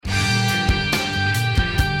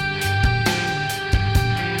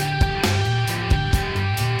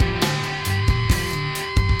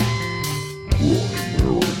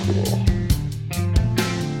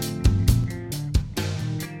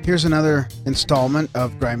here's another installment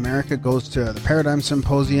of Grimerica goes to the Paradigm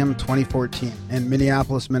Symposium 2014 in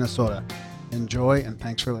Minneapolis, Minnesota. Enjoy, and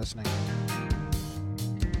thanks for listening.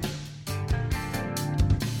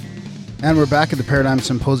 And we're back at the Paradigm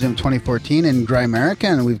Symposium 2014 in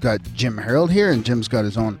Grimerica, and we've got Jim Harold here, and Jim's got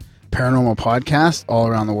his own paranormal podcast all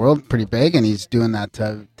around the world, pretty big, and he's doing that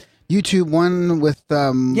YouTube one with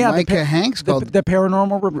Micah Hanks called the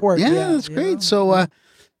Paranormal Report. Yeah, that's great. So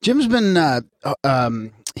Jim's been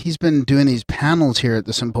he's been doing these panels here at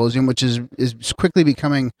the symposium, which is quickly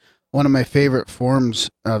becoming one of my favorite forms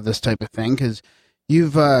of this type of thing, because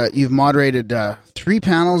you've moderated 3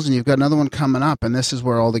 panels, and you've got another one coming up, and this is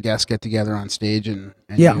where all the guests get together on stage and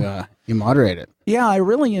you moderate it. Yeah, I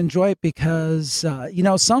really enjoy it because,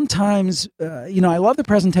 sometimes, I love the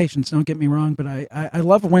presentations, don't get me wrong, but I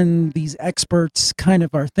love when these experts kind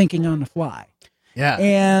of are thinking on the fly. Yeah.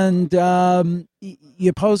 And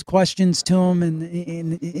you pose questions to them,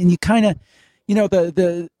 and you kind of,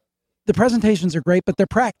 the presentations are great, but they're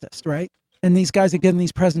practiced, right? And these guys are getting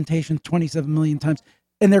these presentations 27 million times,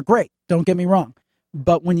 and they're great, don't get me wrong.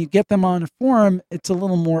 But when you get them on a forum, it's a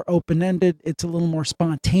little more open-ended, it's a little more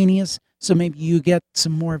spontaneous, so maybe you get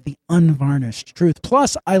some more of the unvarnished truth.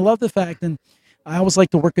 Plus, I love the fact, and I always like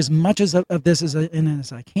to work as much of this as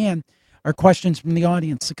I can, are questions from the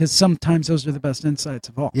audience, because sometimes those are the best insights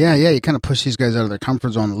of all. Yeah, you kind of push these guys out of their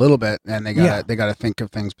comfort zone a little bit, and they got to think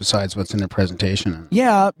of things besides what's in their presentation.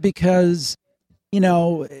 Yeah, because,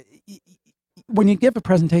 when you give a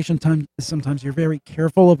presentation, sometimes you're very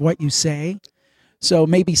careful of what you say. So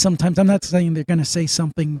maybe sometimes, I'm not saying they're going to say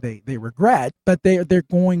something they regret, but they're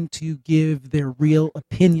going to give their real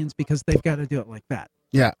opinions because they've got to do it like that.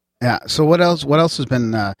 Yeah. So what else has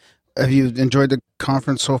been, have you enjoyed the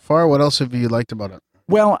conference so far? What else have you liked about it?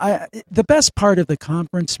 Well, the best part of the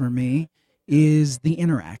conference for me is the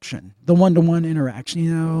interaction, the one-to-one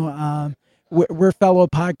interaction. We're fellow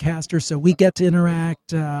podcasters, so we get to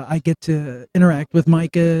interact. I get to interact with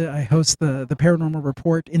Micah. I host the Paranormal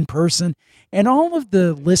Report in person. And all of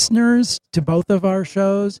the listeners to both of our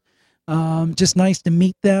shows, just nice to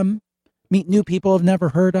meet them, meet new people who've never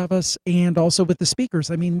heard of us, and also with the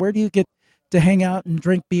speakers. I mean, where do you get to hang out and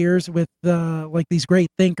drink beers with like these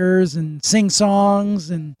great thinkers and sing songs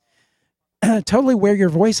and totally wear your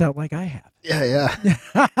voice out like I have? Yeah.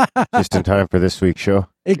 Just in time for this week's show.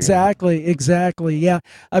 Exactly. Yeah.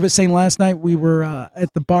 I was saying last night we were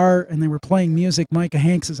at the bar and they were playing music. Micah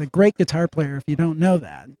Hanks is a great guitar player, if you don't know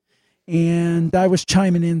that. And I was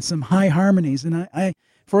chiming in some high harmonies. And I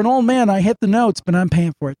for an old man, I hit the notes, but I'm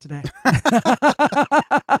paying for it today.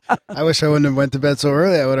 I wish I wouldn't have went to bed so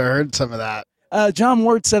early. I would have heard some of that. John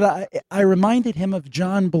Ward said, I reminded him of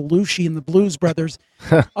John Belushi and the Blues Brothers.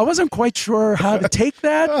 I wasn't quite sure how to take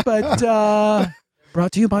that, but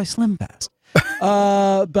brought to you by Slim Fast.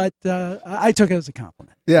 But I took it as a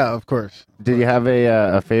compliment. Yeah, of course. Did you have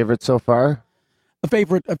a favorite so far? A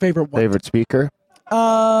favorite what? Favorite speaker?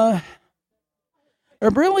 I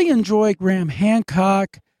really enjoy Graham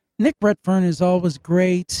Hancock. Nick Redfern is always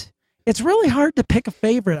great. It's really hard to pick a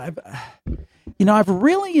favorite. I've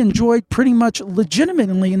really enjoyed pretty much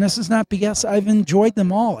legitimately, and this is not BS, I've enjoyed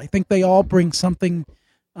them all. I think they all bring something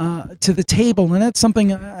to the table, and that's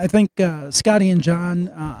something I think Scotty and John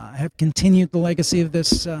have continued the legacy of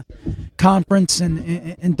this conference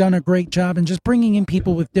and done a great job in just bringing in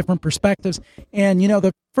people with different perspectives. And,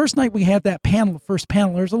 the first night we had that panel, the first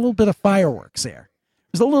panel, there's a little bit of fireworks there.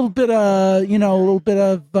 There's a little bit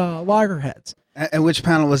of loggerheads. And which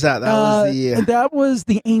panel was that? That was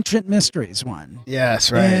the Ancient Mysteries one.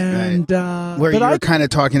 Yes, right. And right. Where you were kind of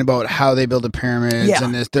talking about how they build the pyramids,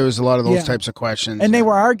 and there was a lot of those types of questions. And they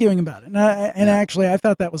were arguing about it. And actually, I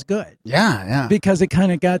thought that was good. Yeah. Because it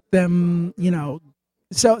kind of got them,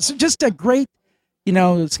 so just a great,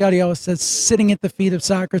 Scotty always says sitting at the feet of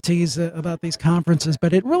Socrates about these conferences,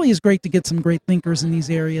 but it really is great to get some great thinkers in these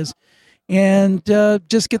areas. And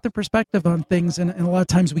just get the perspective on things. And a lot of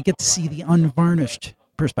times we get to see the unvarnished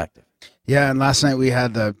perspective. Yeah, and last night we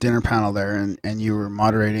had the dinner panel there, and you were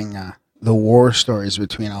moderating the war stories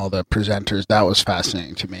between all the presenters. That was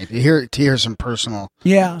fascinating to me. To hear some personal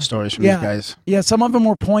stories from these guys. Yeah, some of them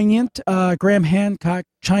were poignant. Graham Hancock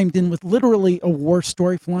chimed in with literally a war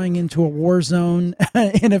story, flying into a war zone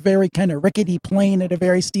in a very kind of rickety plane at a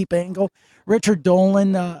very steep angle. Richard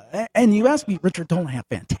Dolan, and you asked me, Richard Dolan had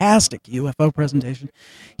a fantastic UFO presentation.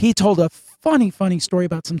 He told a funny story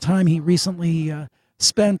about some time he recently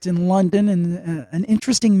spent in London, and an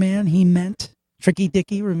interesting man he met, Tricky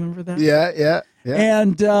Dicky, remember that? Yeah.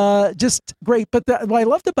 And just great. But what I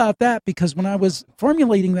loved about that, because when I was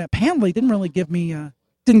formulating that panel, he didn't really give me a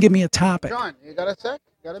topic. John, you got a sec?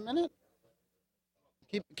 Got a minute?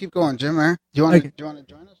 keep going, Jim. Do you want to join us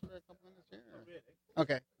for a couple minutes here? Or?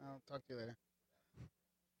 Okay, I'll talk to you later.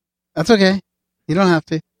 That's okay. You don't have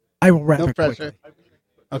to. I will wrap No it pressure. quickly.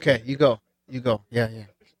 Okay, you go. Yeah.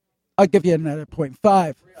 I'll give you another point.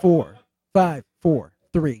 5, 4, 5, 4,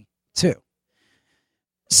 3, 2.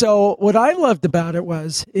 So what I loved about it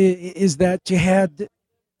is that you had,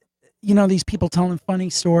 these people telling funny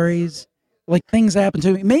stories, like things happened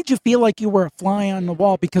to me. It made you feel like you were a fly on the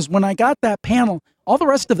wall, because when I got that panel, all the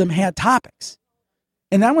rest of them had topics.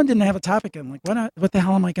 And that one didn't have a topic. I'm like, what the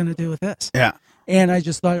hell am I going to do with this? Yeah. And I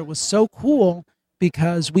just thought it was so cool,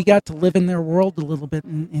 because we got to live in their world a little bit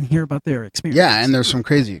and hear about their experience. Yeah, and there's some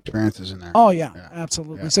crazy experiences in there. Oh, yeah.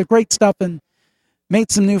 Absolutely. Yeah. So great stuff, and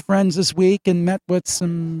made some new friends this week and met with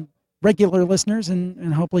some regular listeners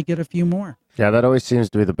and hopefully get a few more. Yeah, that always seems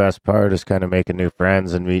to be the best part, is kind of making new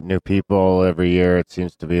friends and meeting new people every year. It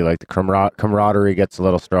seems to be like the camaraderie gets a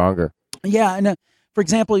little stronger. Yeah, and for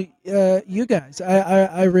example, you guys,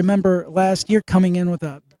 I remember last year coming in with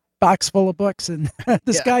a box full of books, and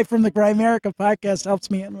this guy from the Grimerica podcast helps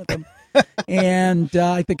me in with them. And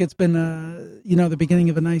I think it's been, the beginning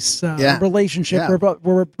of a nice relationship. Yeah.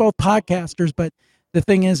 We're both podcasters, but the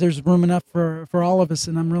thing is, there's room enough for all of us,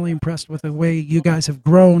 and I'm really impressed with the way you guys have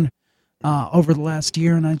grown over the last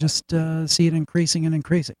year, and I just see it increasing and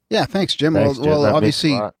increasing. Yeah, thanks, Jim. Thanks, Jim. Well, That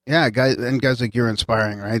obviously, means a lot. guys like you're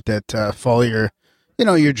inspiring, right? That follow your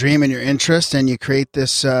dream and your interest, and you create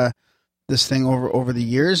this thing over the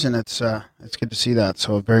years, and it's good to see that.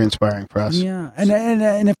 So very inspiring for us. Yeah,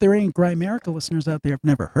 and if there are any Grimerica listeners out there who've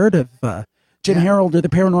never heard of Jim Harold or the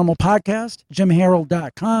Paranormal Podcast,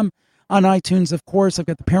 jimharold.com. On iTunes, of course, I've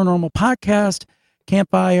got the Paranormal Podcast,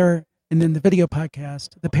 Campfire, and then the video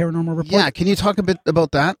podcast, the Paranormal Report. Yeah, can you talk a bit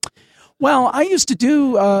about that? Well, I used to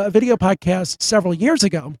do a video podcast several years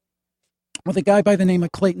ago with a guy by the name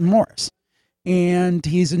of Clayton Morris. And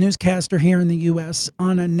he's a newscaster here in the U.S.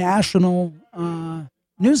 on a national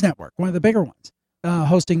news network, one of the bigger ones,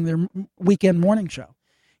 hosting their weekend morning show.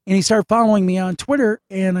 And he started following me on Twitter,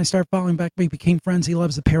 and I started following back. We became friends. He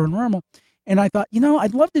loves the paranormal. And I thought,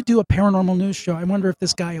 I'd love to do a paranormal news show. I wonder if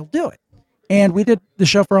this guy will do it. And we did the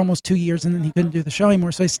show for almost 2 years, and then he couldn't do the show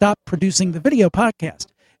anymore. So I stopped producing the video podcast.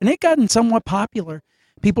 And it gotten somewhat popular.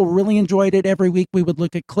 People really enjoyed it. Every week we would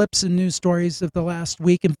look at clips and news stories of the last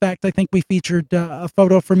week. In fact, I think we featured a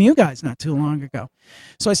photo from you guys not too long ago.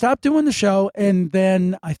 So I stopped doing the show, and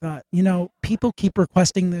then I thought, people keep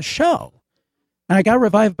requesting this show. And I got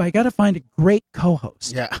revived, but I got to find a great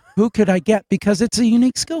co-host. Yeah. Who could I get? Because it's a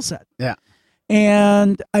unique skill set. Yeah.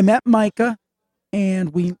 And I met Micah,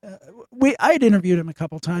 and I had interviewed him a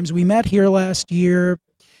couple times. We met here last year,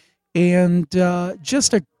 and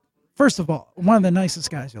first of all, one of the nicest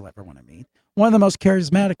guys you'll ever want to meet. One of the most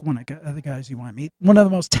charismatic of the guys you want to meet. One of the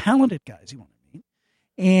most talented guys you want to meet.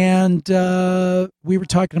 And we were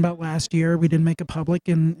talking about last year. We didn't make it public.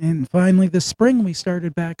 And finally this spring, we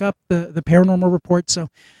started back up the Paranormal Report. So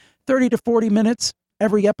 30 to 40 minutes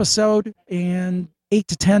every episode, and 8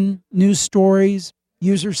 to 10 news stories,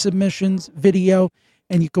 user submissions, video.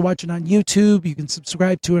 And you can watch it on YouTube. You can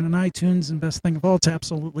subscribe to it on iTunes. And best thing of all, it's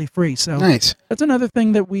absolutely free. So nice. That's another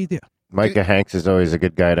thing that we do. Micah Hanks is always a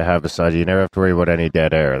good guy to have beside you. You never have to worry about any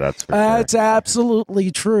dead air. That's for sure. That's absolutely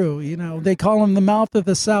true. They call him the mouth of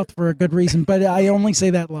the South for a good reason, but I only say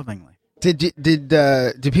that lovingly. Did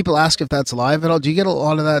people ask if that's live at all? Do you get a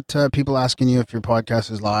lot of that people asking you if your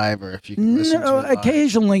podcast is live or if you can listen to it live?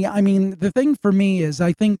 Occasionally. I mean, the thing for me is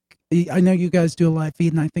I know you guys do a live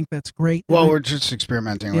feed, and I think that's great. Well, we're just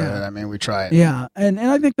experimenting with it. I mean, we try it. Yeah, and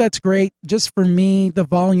I think that's great. Just for me, the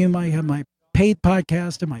volume, I have my paid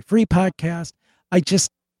podcast and my free podcast. I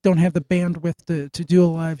just don't have the bandwidth to do a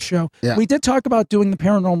live show. Yeah. We did talk about doing the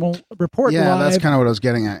Paranormal Report live. Yeah, that's kind of what I was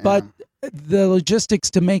getting at. But the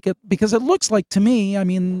logistics to make it, because it looks like, to me, I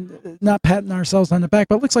mean, not patting ourselves on the back,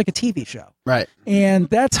 but it looks like a TV show. Right. And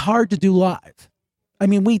that's hard to do live. I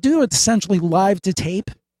mean, we do it essentially live to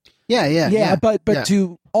tape. Yeah. But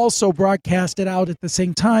to also broadcast it out at the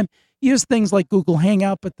same time, use things like Google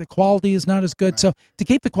Hangout, but the quality is not as good. Right. So to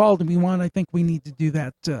keep the quality we want, I think we need to do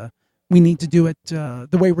that. We need to do it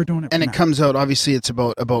the way we're doing it. And it comes out, obviously, it's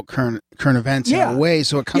about current events in a way,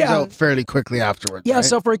 so it comes out fairly quickly afterwards. Yeah, right?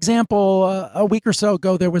 So for example, a week or so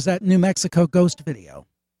ago, there was that New Mexico ghost video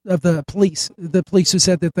of the police who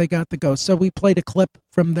said that they got the ghost. So we played a clip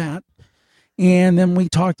from that, and then we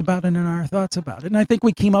talked about it and our thoughts about it. And I think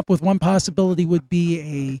we came up with one possibility would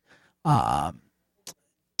be a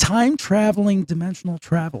time-traveling dimensional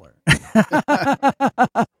traveler.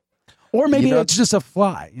 Or maybe it's just a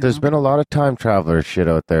fly. There's been a lot of time traveler shit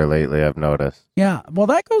out there lately, I've noticed. Yeah. Well,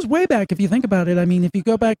 that goes way back if you think about it. I mean, if you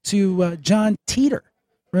go back to John Teeter,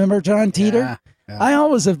 Remember John Teeter? Yeah, yeah. I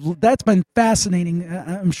always have. That's been fascinating.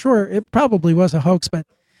 I'm sure it probably was a hoax,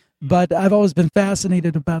 but I've always been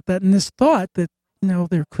fascinated about that and this thought that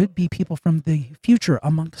there could be people from the future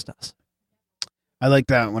amongst us. I like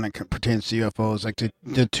that when it pertains to UFOs, like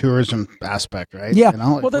the tourism aspect, right? Yeah.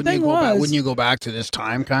 Like well, the thing was, when you go back to this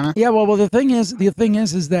time, kind of. Yeah. Well, the thing is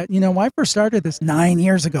that when I first started this 9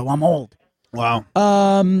 years ago, I'm old. Wow.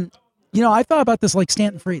 I thought about this like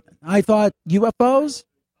Stanton Friedman. I thought UFOs,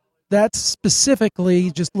 that's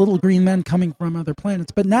specifically just little green men coming from other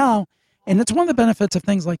planets. But now, and it's one of the benefits of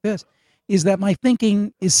things like this, is that my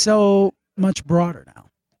thinking is so much broader now.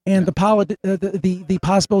 And the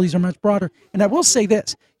possibilities are much broader. And I will say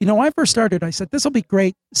this, when I first started, I said, this will be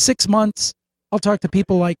great. 6 months, I'll talk to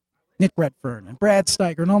people like Nick Redfern and Brad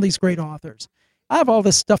Steiger and all these great authors. I have all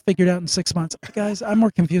this stuff figured out in 6 months. Guys, I'm more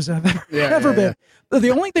confused than I've ever been. The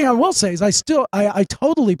only thing I will say is I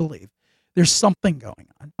totally believe there's something going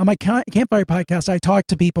on. On my Campfire podcast, I talk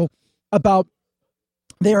to people about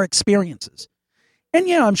their experiences. And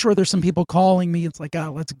yeah, I'm sure there's some people calling me. It's like,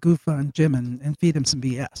 let's goof on Jim and feed him some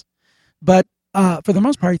BS. But for the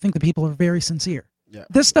most part, I think the people are very sincere. Yeah.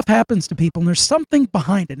 This stuff happens to people, and there's something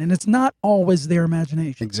behind it, and it's not always their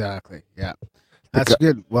imagination. Exactly. Yeah. That's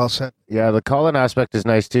good. Well said. Yeah, the call-in aspect is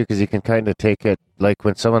nice, too, because you can kind of take it, like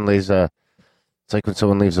when someone leaves a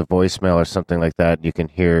voicemail or something like that, you can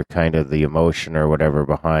hear kind of the emotion or whatever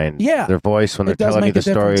behind their voice when they're telling you the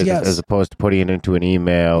story, as opposed to putting it into an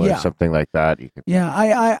email or something like that.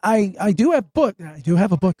 I do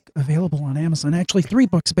have a book available on Amazon. Actually, 3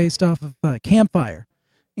 books based off of Campfire,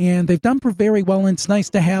 and they've done very well. And it's nice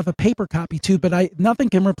to have a paper copy too. But nothing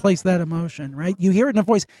can replace that emotion, right? You hear it in a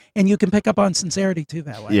voice, and you can pick up on sincerity too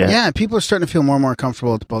that way. Yeah. People are starting to feel more and more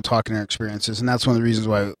comfortable about talking their experiences, and that's one of the reasons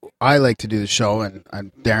why I like to do the show, and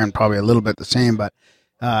Darren probably a little bit the same. But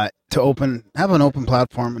to have an open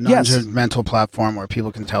platform, a non-judgmental platform where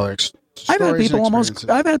people can tell their stories.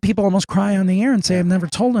 I've had people almost cry on the air and say, I've never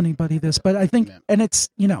told anybody this, but I think, and it's,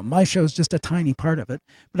 my show is just a tiny part of it,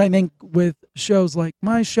 but I think with shows like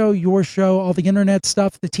my show, your show, all the internet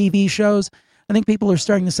stuff, the TV shows, I think people are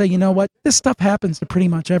starting to say, you know what, this stuff happens to pretty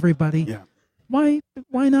much everybody. Yeah. Why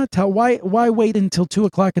not tell? Why wait until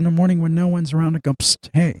 2:00 in the morning when no one's around and go, psst,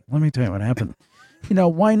 hey, let me tell you what happened.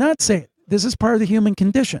 Why not say it? This is part of the human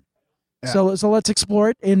condition. Yeah. So let's explore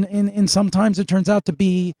it. And sometimes it turns out to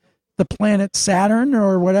be the planet Saturn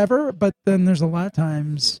or whatever, but then there's a lot of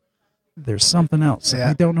times there's something else.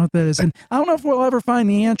 I don't know what that is, and I don't know if we'll ever find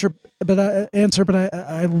the answer. But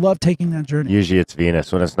I love taking that journey. Usually it's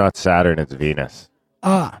Venus. When it's not Saturn, it's Venus.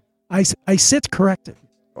 I sit corrected.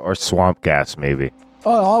 Or swamp gas, maybe.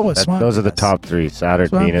 Oh, always swamp gas. Those are the top 3: Saturn,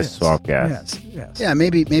 Venus, swamp gas. Yes. Yeah,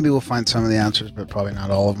 maybe we'll find some of the answers, but probably not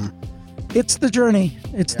all of them. It's the journey.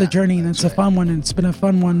 It's the journey, and it's a fun one, and it's been a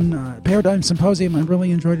fun one. Paradigm Symposium, I really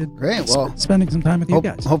enjoyed it. Great. Well, spending some time with you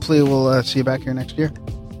guys. Hopefully we'll see you back here next year.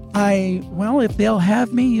 If they'll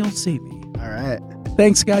have me, you'll see me. All right.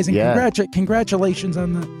 Thanks, guys, and congratulations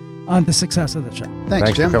on the success of the show.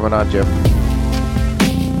 Thanks, Jim. For coming on, Jim.